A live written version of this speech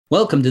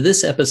Welcome to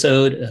this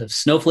episode of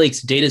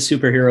Snowflake's Data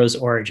Superheroes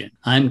Origin.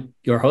 I'm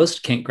your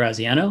host, Kent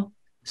Graziano,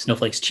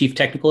 Snowflake's Chief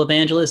Technical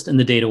Evangelist and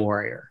the Data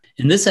Warrior.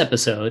 In this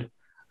episode,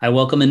 I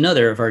welcome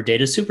another of our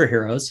data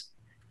superheroes,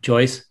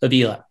 Joyce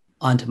Avila,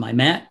 onto my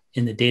mat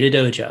in the Data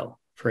Dojo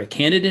for a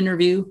candid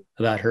interview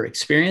about her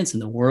experience in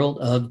the world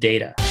of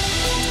data.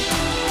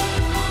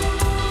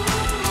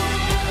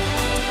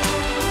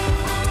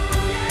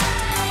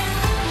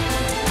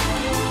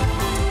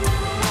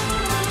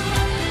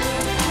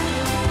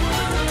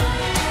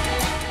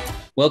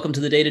 Welcome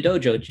to the Data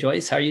Dojo,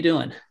 Joyce. How are you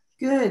doing?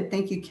 Good.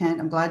 Thank you, Kent.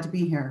 I'm glad to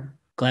be here.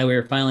 Glad we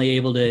were finally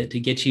able to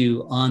get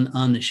you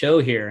on the show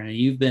here. And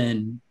you've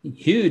been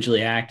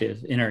hugely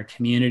active in our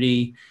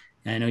community.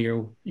 I know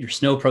you're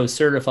Snow Pro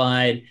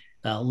certified.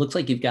 Looks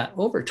like you've got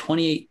over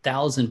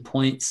 28,000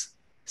 points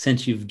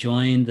since you've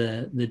joined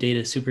the Data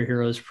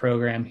Superheroes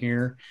program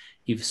here.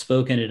 You've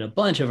spoken at a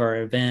bunch of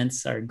our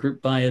events, our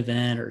group buy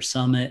event or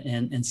summit,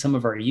 and some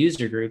of our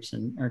user groups,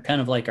 and are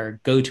kind of like our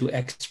go-to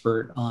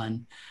expert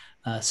on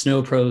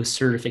Snow Pro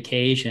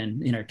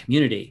certification in our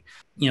community.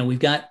 You know, we've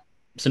got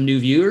some new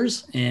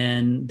viewers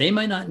and they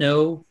might not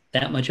know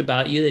that much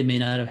about you. They may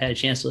not have had a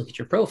chance to look at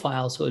your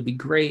profile. So it'd be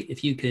great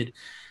if you could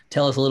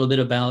tell us a little bit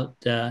about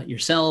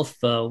yourself,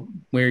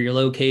 where you're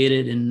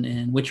located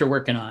and what you're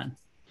working on.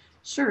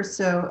 Sure.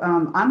 So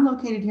I'm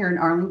located here in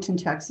Arlington,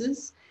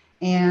 Texas,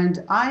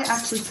 and I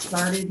actually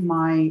started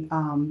my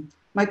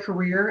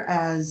career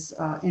as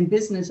in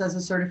business as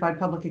a certified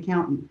public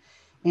accountant.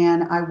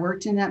 And I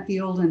worked in that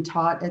field and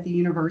taught at the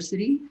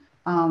university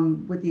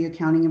with the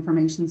accounting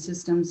information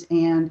systems.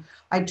 And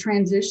I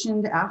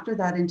transitioned after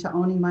that into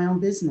owning my own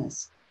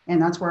business. And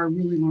that's where I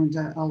really learned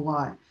a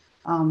lot.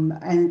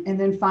 And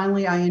then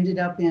finally, I ended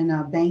up in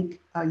a bank,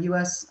 a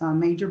US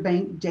major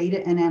bank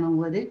data and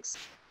analytics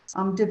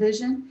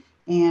division.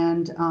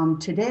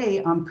 And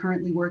today I'm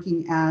currently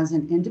working as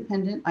an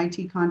independent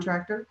IT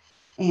contractor.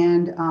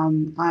 And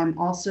I'm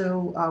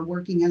also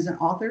working as an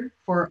author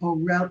for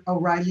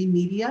O'Reilly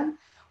Media,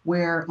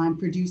 where I'm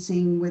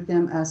producing with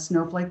them a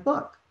Snowflake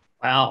book.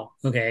 Wow.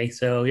 Okay.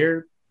 So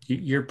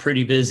you're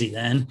pretty busy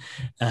then.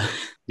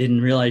 Didn't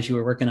realize you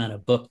were working on a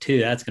book too.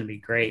 That's going to be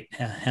great.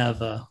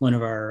 Have one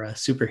of our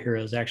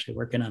superheroes actually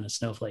working on a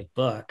Snowflake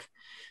book.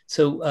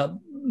 So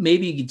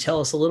maybe you could tell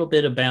us a little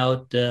bit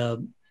about,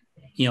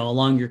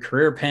 along your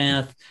career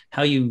path,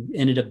 how you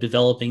ended up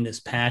developing this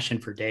passion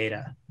for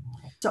data.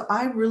 So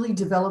I really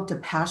developed a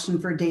passion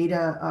for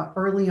data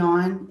early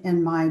on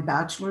in my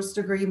bachelor's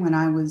degree when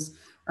I was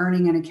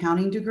earning an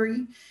accounting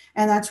degree.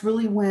 And that's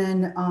really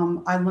when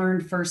I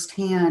learned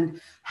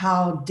firsthand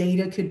how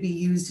data could be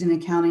used in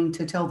accounting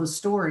to tell the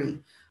story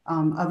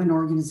of an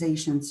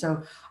organization.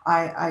 So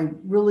I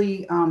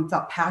really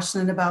felt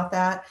passionate about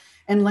that.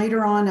 And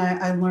later on,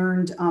 I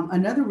learned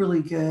another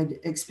really good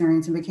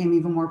experience and became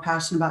even more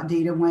passionate about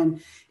data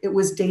when it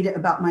was data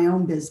about my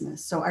own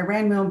business. So I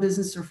ran my own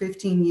business for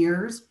 15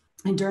 years.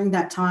 And during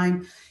that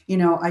time,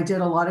 I did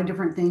a lot of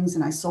different things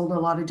and I sold a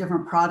lot of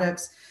different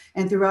products.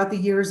 And throughout the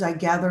years, I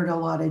gathered a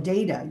lot of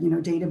data,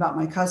 data about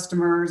my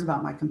customers,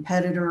 about my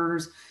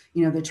competitors,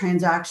 the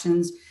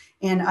transactions.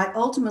 And I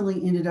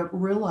ultimately ended up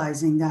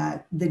realizing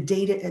that the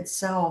data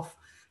itself,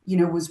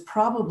 was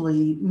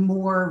probably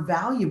more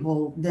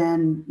valuable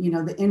than,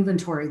 the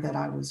inventory that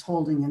I was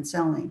holding and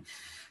selling.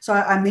 So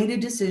I made a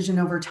decision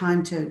over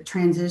time to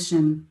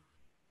transition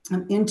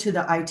into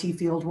the IT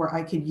field where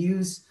I could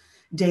use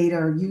data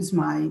or use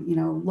my,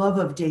 love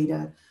of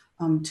data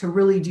to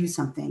really do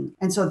something.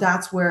 And so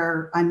that's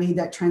where I made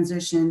that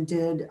transition,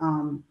 did,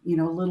 a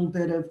little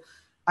bit of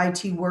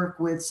IT work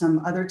with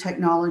some other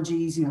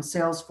technologies,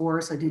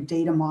 Salesforce, I did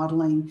data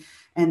modeling.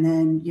 And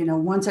then,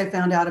 once I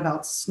found out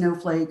about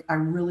Snowflake, I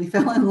really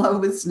fell in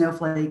love with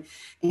Snowflake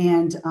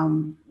and,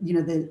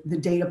 the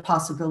data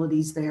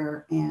possibilities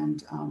there.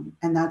 And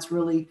that's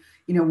really,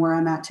 where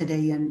I'm at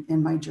today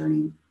in my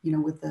journey,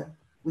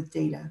 with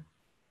data.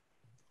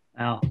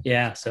 Wow.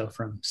 Yeah. So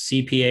from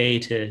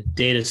CPA to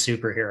data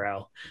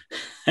superhero,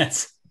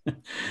 that's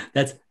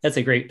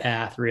a great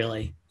path,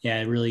 really.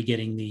 Yeah. Really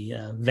getting the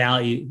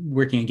value,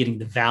 working on getting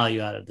the value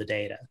out of the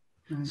data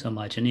so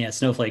much. And yeah,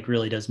 Snowflake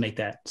really does make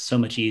that so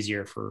much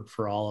easier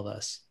for all of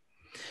us.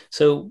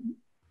 So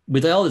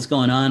with all that's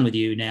going on with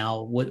you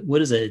now, what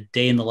does a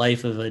day in the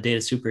life of a data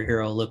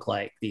superhero look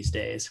like these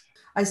days?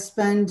 I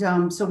spend,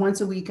 so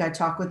once a week, I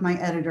talk with my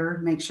editor,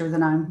 make sure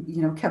that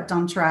I'm, kept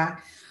on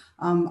track.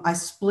 I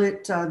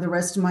split the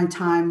rest of my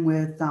time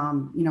with,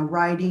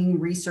 writing,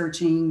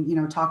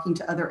 researching, talking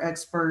to other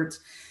experts,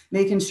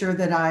 making sure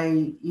that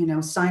I,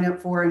 sign up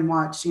for and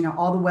watch,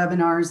 all the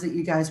webinars that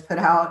you guys put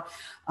out.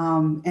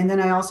 And then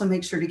I also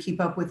make sure to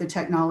keep up with the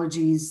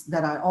technologies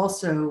that I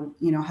also,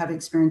 have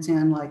experience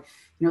in, like,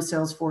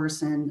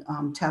 Salesforce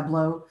and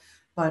Tableau.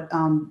 But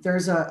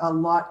there's a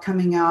lot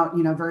coming out,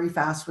 very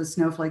fast with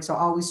Snowflake. So I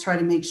always try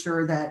to make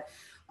sure that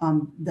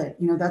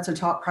that's a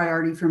top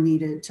priority for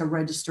me to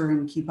register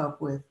and keep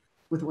up with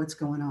what's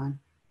going on.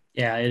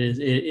 Yeah, it is.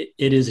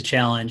 It is a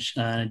challenge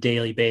on a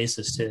daily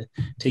basis to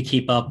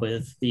keep up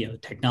with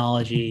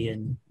technology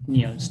and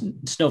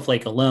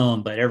Snowflake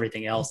alone, but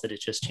everything else that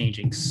is just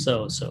changing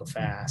so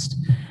fast.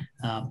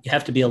 You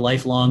have to be a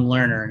lifelong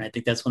learner, and I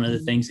think that's one of the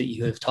things that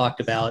you have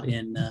talked about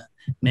in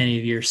many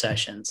of your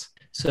sessions.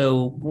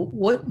 So,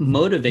 what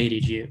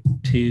motivated you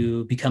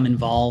to become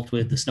involved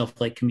with the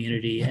Snowflake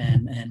community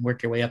and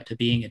work your way up to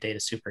being a data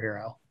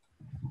superhero?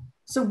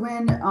 So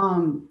when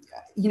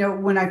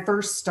I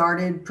first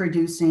started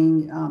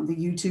producing the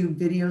YouTube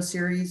video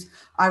series,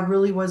 I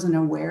really wasn't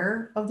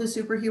aware of the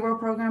superhero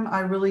program. I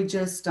really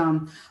just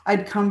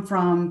I'd come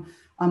from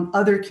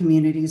other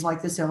communities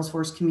like the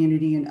Salesforce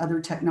community and other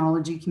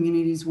technology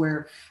communities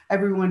where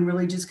everyone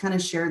really just kind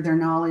of shared their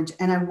knowledge.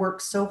 And I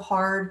worked so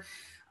hard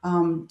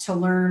to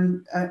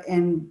learn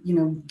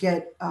and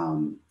get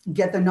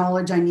the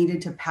knowledge I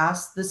needed to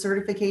pass the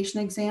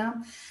certification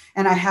exam.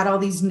 And I had all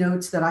these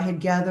notes that I had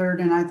gathered,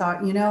 and I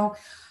thought,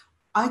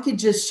 I could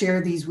just share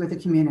these with the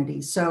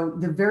community. So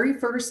the very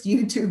first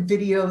YouTube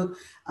video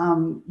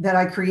that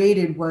I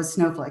created was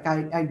Snowflake.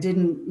 I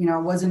didn't, I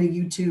wasn't a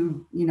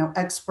YouTube,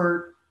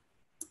 expert.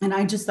 And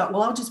I just thought,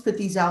 well, I'll just put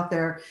these out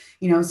there,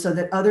 so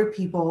that other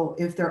people,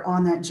 if they're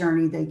on that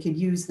journey, they could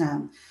use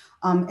them.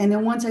 And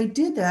then once I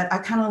did that, I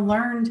kind of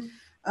learned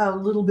a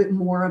little bit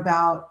more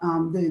about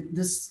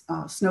this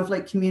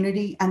Snowflake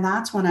community. And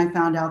that's when I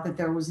found out that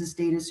there was this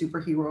data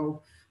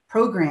superhero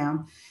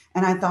program.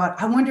 And I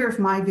thought, I wonder if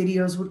my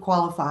videos would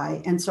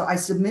qualify. And so I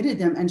submitted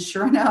them. And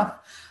sure enough,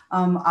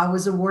 I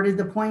was awarded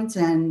the points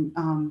and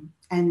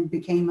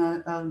became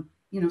a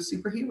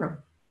superhero.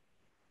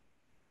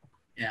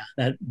 Yeah,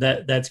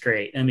 that's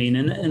great. I mean,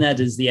 and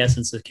that is the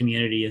essence of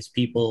community, is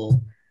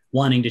people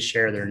wanting to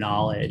share their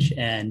knowledge.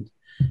 And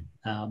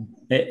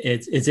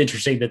it's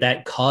interesting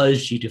that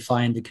caused you to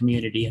find the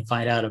community and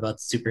find out about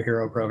the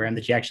superhero program,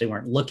 that you actually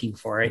weren't looking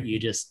for it. You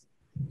just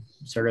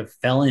sort of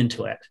fell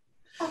into it.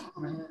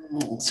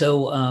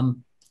 So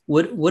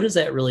what does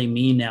that really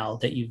mean now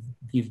that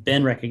you've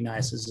been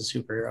recognized as a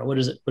superhero? What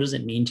does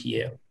it mean to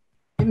you?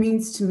 It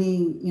means to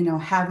me,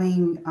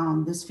 having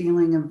this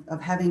feeling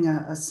of having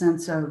a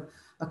sense of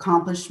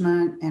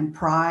accomplishment and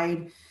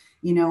pride,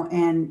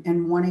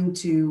 and wanting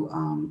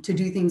to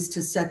do things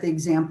to set the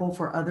example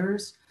for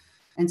others.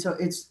 And so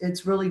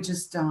it's really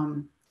just,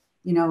 a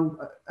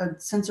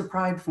sense of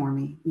pride for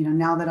me,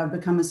 now that I've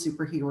become a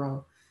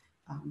superhero.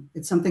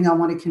 It's something I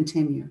want to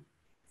continue.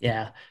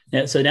 Yeah.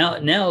 So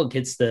now it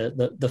gets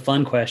the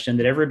fun question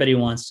that everybody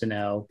wants to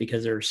know,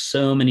 because there are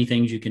so many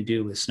things you can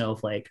do with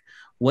Snowflake.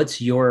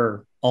 What's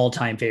your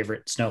all-time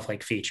favorite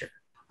Snowflake feature?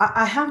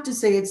 I have to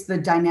say it's the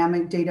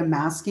dynamic data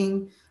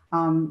masking.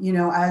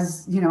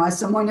 As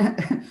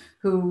someone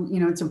who,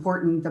 it's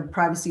important, the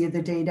privacy of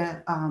the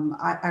data.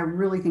 I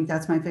really think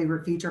that's my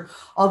favorite feature.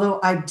 Although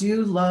I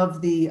do love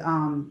the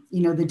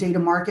data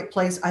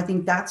marketplace. I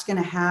think that's going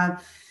to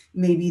have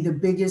maybe the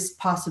biggest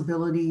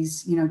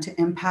possibilities, to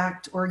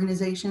impact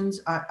organizations.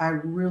 I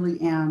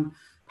really am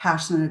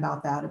passionate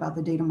about that, about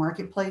the data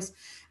marketplace.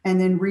 And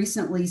then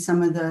recently,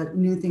 some of the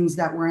new things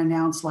that were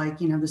announced, like,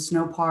 the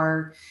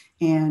Snowpark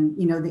and,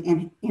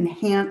 the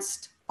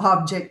enhanced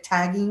object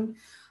tagging,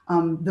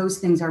 those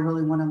things I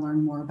really want to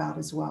learn more about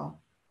as well.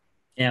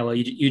 Yeah, well,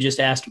 you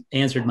just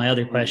answered my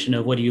other question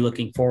of what are you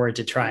looking forward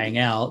to trying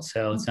out.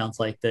 So it sounds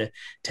like the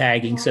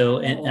tagging. So,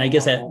 and I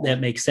guess that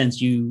makes sense.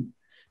 You,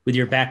 with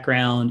your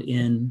background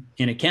in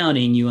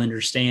accounting, you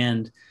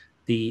understand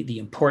the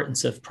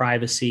importance of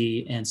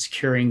privacy and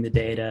securing the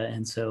data.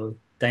 And so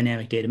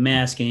dynamic data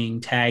masking,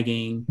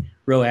 tagging,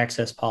 row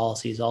access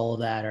policies, all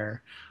of that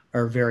are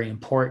very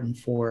important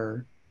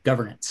for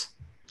governance.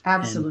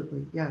 Absolutely.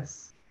 And,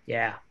 yes.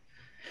 Yeah.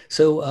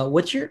 So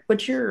what's your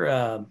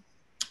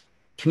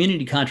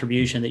community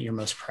contribution that you're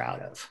most proud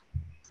of?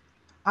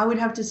 I would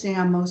have to say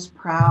I'm most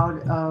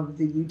proud of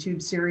the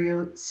YouTube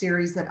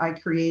series that I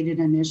created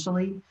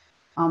initially,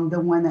 the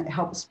one that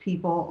helps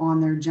people on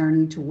their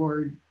journey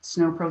toward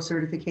SnowPro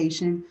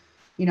certification.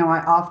 I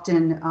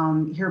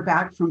often hear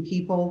back from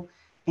people,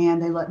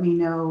 and they let me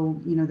know,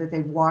 that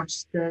they've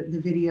watched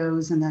the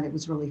videos and that it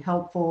was really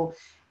helpful.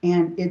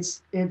 And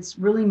it's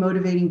really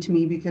motivating to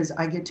me, because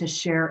I get to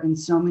share in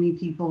so many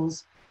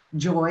people's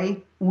joy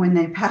when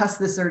they pass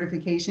the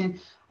certification.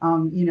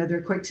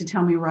 They're quick to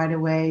tell me right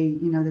away,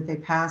 that they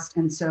passed.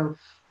 And so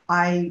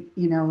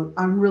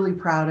I'm really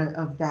proud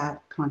of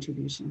that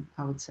contribution,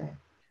 I would say.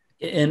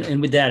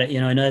 And with that,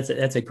 I know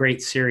that's a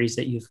great series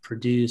that you've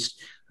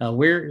produced.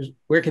 Where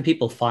can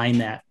people find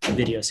that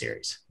video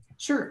series?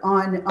 Sure.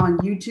 On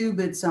YouTube,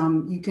 it's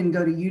you can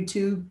go to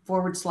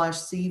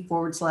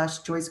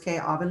YouTube/C/Joyce K.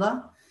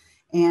 Avila.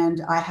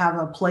 And I have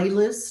a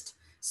playlist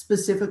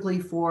specifically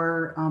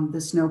for the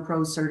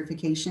SnowPro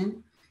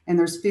certification. And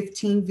there's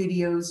 15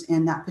 videos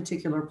in that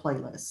particular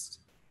playlist.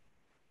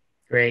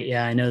 Great.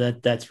 Yeah, I know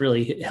that's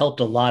really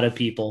helped a lot of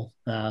people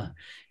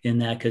in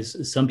that,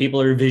 because some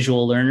people are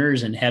visual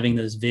learners, and having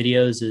those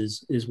videos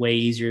is way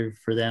easier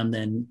for them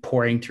than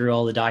pouring through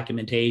all the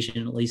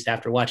documentation. At least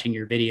after watching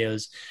your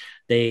videos,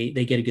 they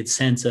get a good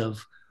sense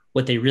of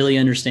what they really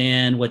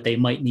understand, what they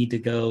might need to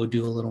go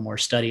do a little more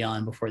study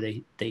on before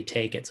they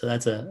take it. So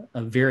that's a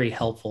very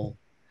helpful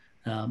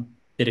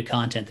bit of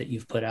content that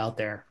you've put out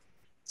there.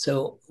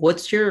 So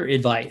what's your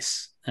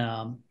advice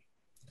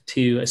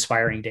to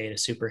aspiring data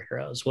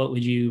superheroes? What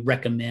would you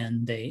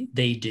recommend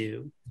they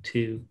do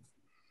to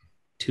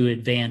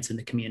advance in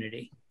the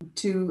community?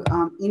 To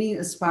any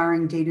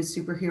aspiring data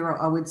superhero,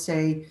 I would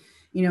say,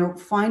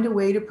 find a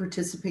way to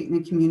participate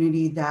in the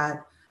community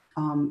that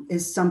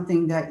is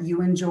something that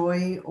you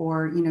enjoy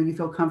or, you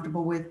feel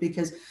comfortable with,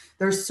 because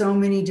there's so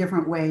many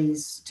different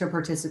ways to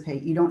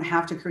participate. You don't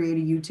have to create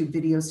a YouTube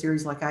video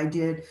series like I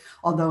did,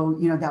 although,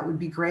 that would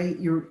be great.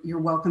 You're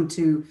welcome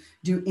to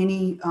do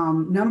any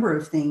number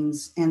of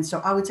things. And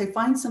so I would say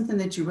find something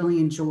that you really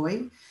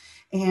enjoy.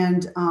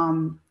 And,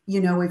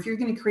 if you're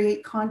going to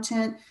create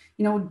content,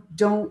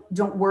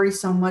 don't worry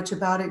so much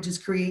about it.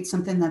 Just create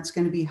something that's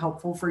going to be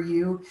helpful for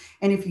you.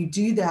 And if you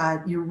do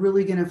that, you're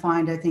really going to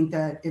find, I think,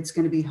 that it's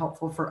going to be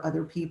helpful for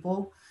other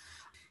people.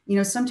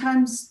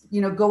 Sometimes,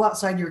 go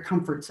outside your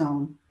comfort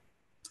zone.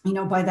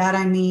 By that,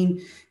 I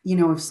mean,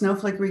 if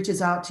Snowflake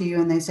reaches out to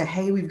you and they say,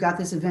 hey, we've got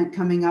this event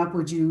coming up,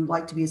 would you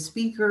like to be a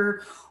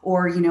speaker?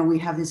 Or, we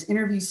have this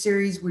interview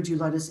series, would you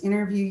let us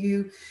interview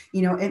you?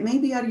 It may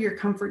be out of your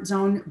comfort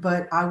zone,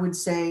 but I would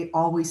say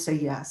always say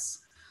yes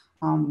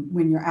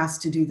when you're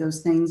asked to do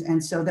those things.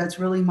 And so that's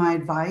really my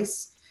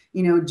advice,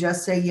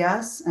 just say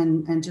yes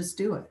and just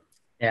do it.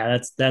 Yeah,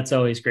 that's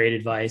always great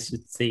advice.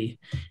 It's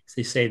as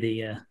they say,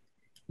 the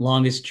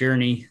longest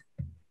journey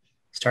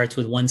starts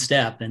with one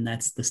step, and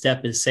that's the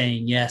step is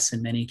saying yes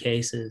in many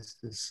cases,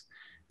 is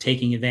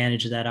taking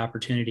advantage of that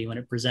opportunity when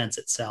it presents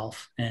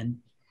itself and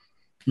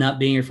not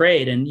being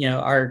afraid. And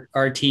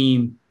our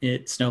team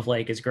at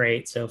Snowflake is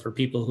great. So for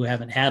people who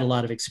haven't had a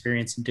lot of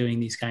experience in doing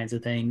these kinds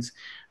of things,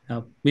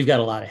 we've got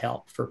a lot of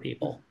help for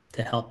people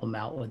to help them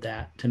out with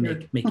that, to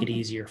make it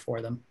easier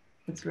for them.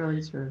 That's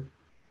really true.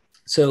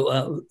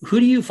 So who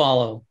do you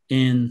follow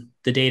in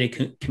the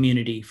data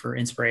community for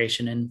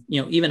inspiration? And,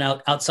 even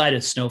outside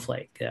of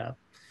Snowflake,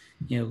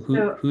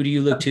 who do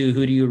you look to?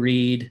 Who do you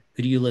read?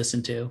 Who do you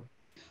listen to?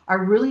 I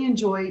really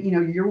enjoy,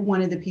 you're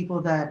one of the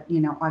people that,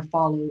 I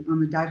follow.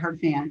 I'm a diehard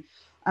fan.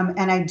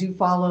 And I do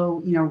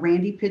follow,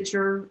 Randy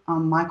Pitcher,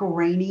 Michael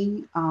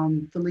Rainey,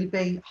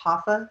 Felipe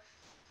Hoffa.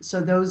 So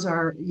those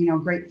are,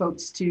 great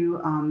folks too.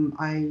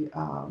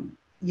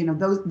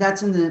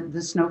 That's in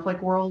the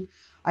Snowflake world.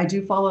 I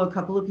do follow a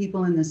couple of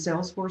people in the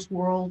Salesforce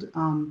world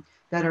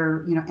that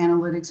are,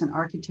 analytics and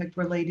architect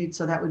related.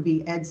 So that would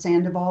be Ed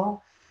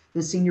Sandoval,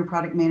 the senior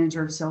product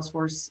manager of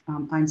Salesforce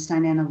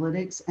Einstein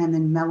Analytics, and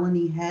then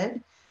Melanie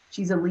Head.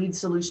 She's a lead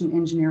solution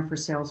engineer for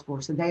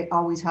Salesforce. So they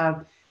always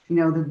have,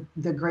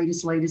 the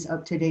greatest, latest,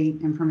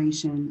 up-to-date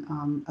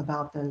information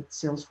about the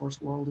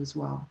Salesforce world as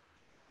well.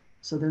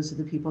 So those are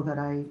the people that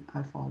I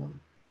follow.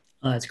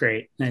 Oh, that's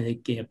great. I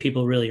think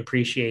people really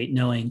appreciate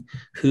knowing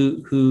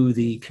who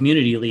the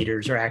community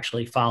leaders are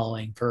actually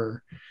following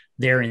for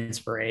their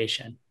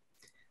inspiration.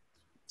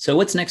 So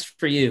what's next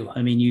for you?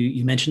 I mean,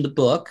 you mentioned the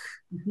book.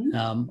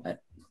 Mm-hmm.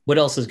 What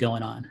else is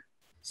going on?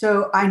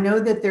 So I know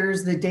that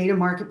there's the Data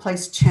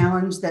Marketplace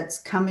Challenge that's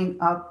coming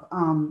up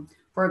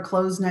for a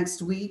close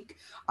next week.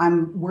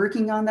 I'm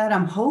working on that.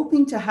 I'm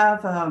hoping to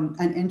have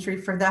an entry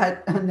for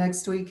that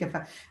next week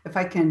if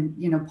I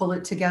can, pull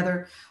it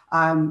together.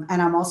 And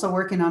I'm also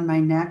working on my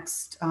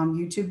next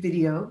YouTube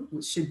video,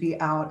 which should be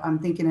out, I'm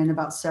thinking, in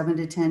about 7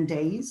 to 10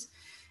 days.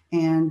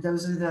 And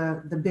those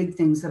are the big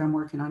things that I'm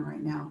working on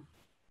right now.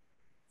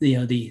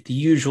 The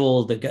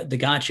usual, the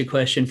gotcha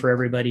question for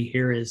everybody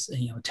here is,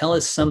 tell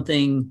us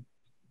something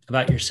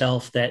about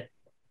yourself that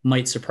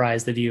might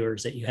surprise the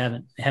viewers that you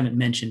haven't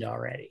mentioned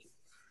already.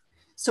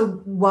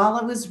 So while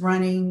I was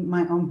running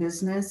my own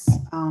business,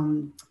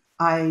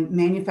 I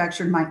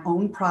manufactured my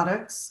own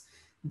products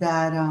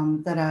that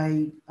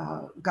I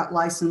got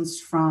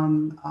licensed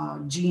from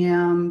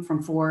GM,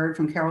 from Ford,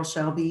 from Carroll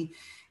Shelby.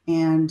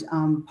 And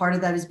part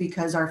of that is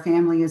because our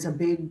family is a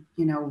big,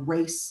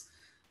 race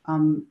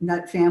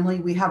nut family.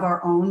 We have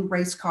our own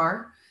race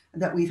car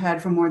that we've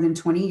had for more than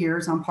 20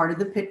 years. I'm part of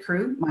the pit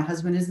crew. My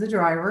husband is the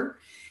driver.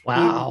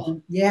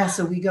 Wow. And,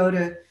 so we go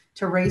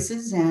to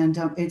races, and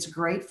it's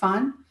great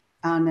fun.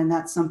 And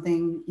that's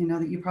something,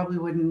 that you probably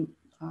wouldn't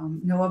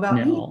know about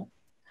me.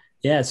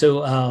 Yeah.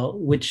 So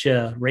which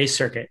race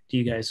circuit do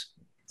you guys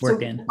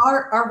work in?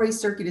 Our race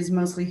circuit is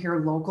mostly here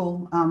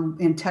local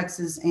in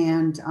Texas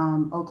and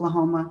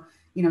Oklahoma.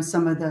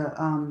 Some of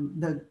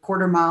the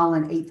quarter mile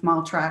and eighth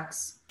mile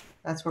tracks.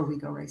 That's where we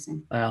go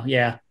racing. Well,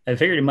 yeah. I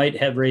figured it might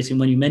have racing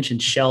when you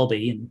mentioned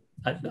Shelby, and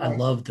I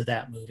loved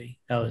that movie.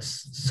 That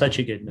was such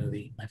a good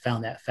movie. I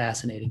found that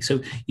fascinating. So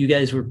you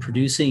guys were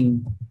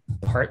producing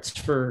parts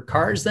for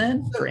cars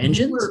then, for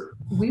engines?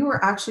 We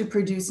were actually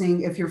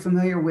producing, if you're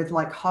familiar with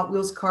like Hot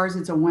Wheels cars,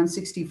 it's a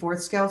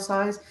 1/64th scale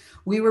size.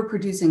 We were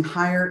producing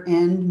higher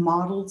end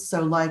models.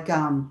 So like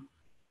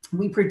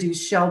we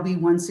produced Shelby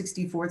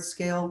 1/64th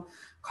scale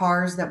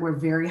cars that were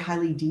very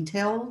highly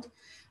detailed.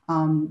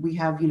 We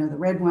have, the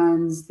red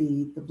ones,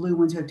 the blue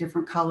ones who have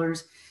different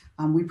colors.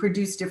 We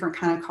produced different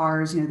kind of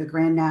cars, the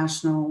Grand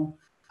National,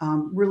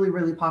 really,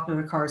 really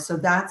popular cars. So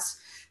that's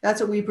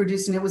what we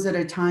produced. And it was at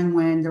a time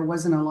when there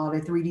wasn't a lot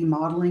of 3D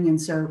modeling.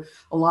 And so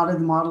a lot of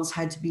the models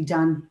had to be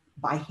done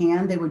by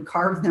hand. They would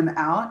carve them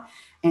out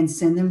and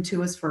send them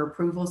to us for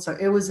approval. So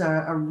it was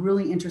a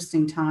really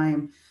interesting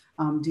time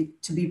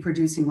to be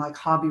producing like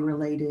hobby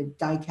related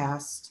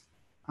die-cast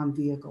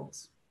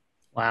vehicles.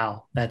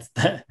 Wow, that's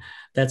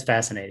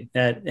fascinating.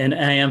 And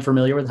I am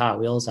familiar with Hot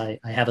Wheels. I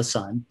have a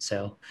son,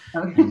 so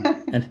Okay.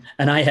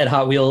 and I had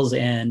Hot Wheels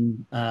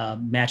and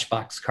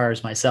Matchbox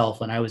cars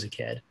myself when I was a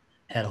kid.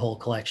 Had a whole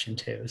collection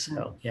too.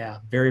 So yeah,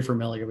 very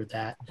familiar with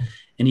that,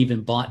 and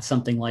even bought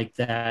something like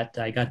that.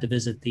 I got to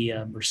visit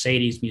the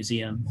Mercedes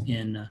Museum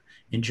in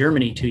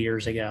Germany 2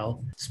 years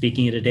ago,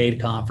 speaking at a data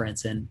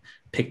conference, and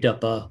picked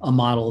up a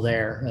model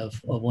there of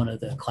one of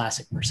the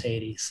classic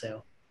Mercedes.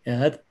 So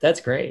yeah, that's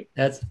great.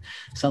 That's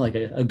sounds like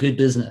a good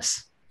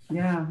business.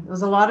 Yeah, it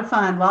was a lot of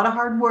fun, a lot of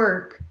hard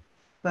work,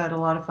 but a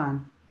lot of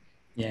fun.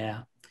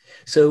 Yeah.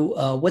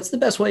 So what's the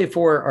best way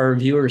for our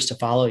viewers to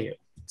follow you?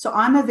 So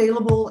I'm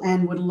available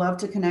and would love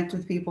to connect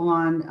with people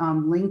on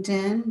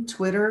LinkedIn,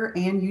 Twitter,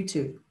 and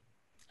YouTube.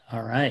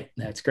 All right,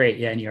 that's great.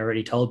 Yeah, and you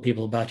already told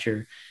people about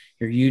your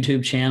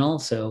YouTube channel,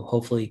 so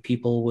hopefully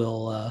people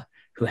will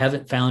who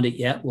haven't found it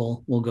yet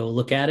will go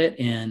look at it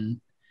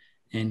and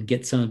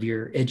get some of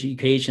your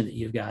education that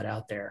you've got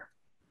out there.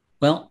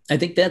 Well, I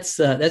think that's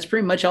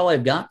pretty much all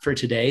I've got for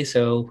today.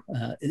 So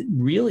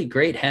really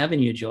great having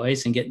you,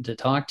 Joyce, and getting to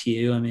talk to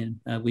you. I mean,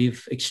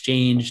 we've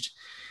exchanged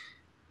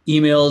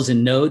emails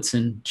and notes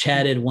and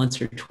chatted once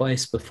or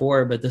twice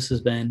before, but this has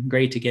been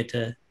great to get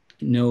to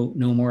know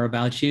more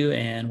about you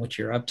and what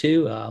you're up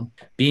to.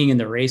 Being in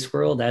the race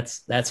world,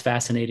 that's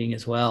fascinating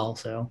as well.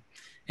 So,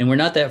 and we're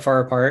not that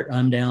far apart.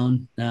 I'm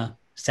down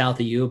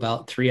south of you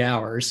about 3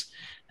 hours.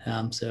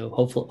 So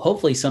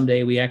hopefully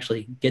someday we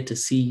actually get to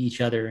see each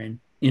other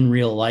in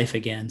real life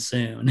again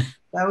soon.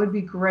 That would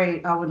be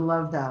great. I would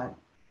love that.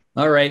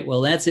 All right.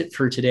 Well, that's it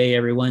for today,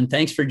 everyone.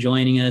 Thanks for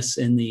joining us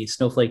in the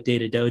Snowflake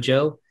Data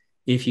Dojo.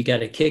 If you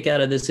got a kick out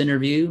of this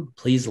interview,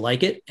 please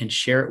like it and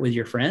share it with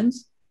your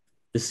friends.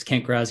 This is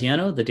Kent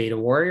Graziano, the Data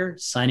Warrior,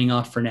 signing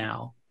off for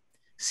now.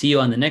 See you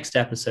on the next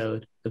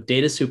episode of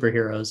Data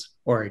Superheroes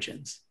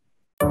Origins.